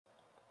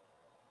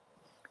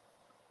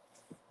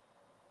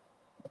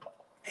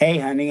Hey,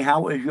 honey,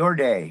 how was your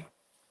day?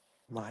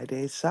 My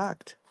day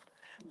sucked.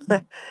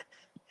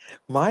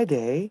 My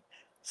day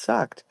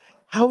sucked.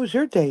 How was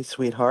your day,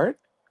 sweetheart?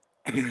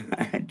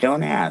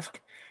 Don't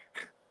ask.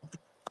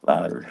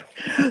 Louder.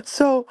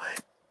 So,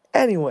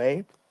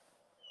 anyway,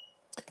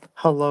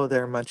 hello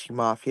there, Munchie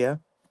Mafia.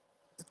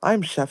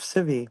 I'm Chef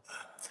Civi.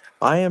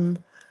 I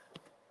am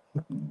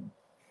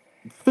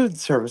food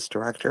service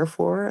director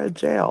for a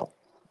jail.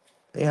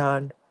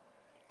 And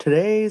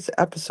today's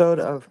episode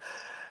of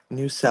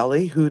New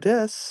Cellie Who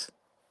Dis,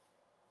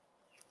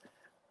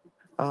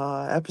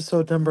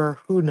 episode number,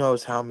 who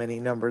knows how many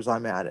numbers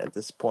I'm at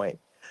this point.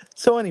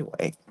 So,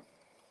 anyway,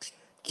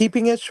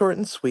 keeping it short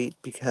and sweet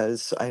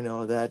because I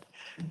know that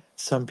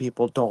some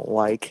people don't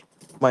like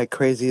my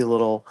crazy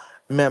little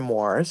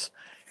memoirs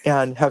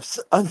and have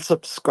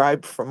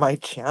unsubscribed from my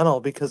channel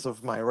because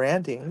of my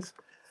rantings.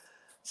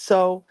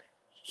 So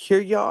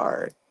here you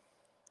are.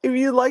 If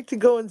you'd like to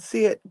go and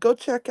see it, go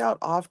check out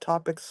Off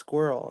Topic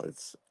Squirrel.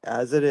 It's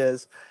as it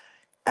is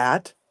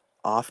at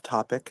Off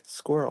Topic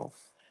Squirrel.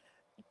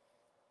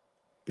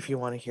 If you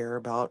want to hear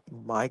about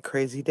my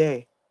crazy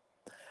day,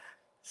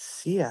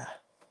 see ya.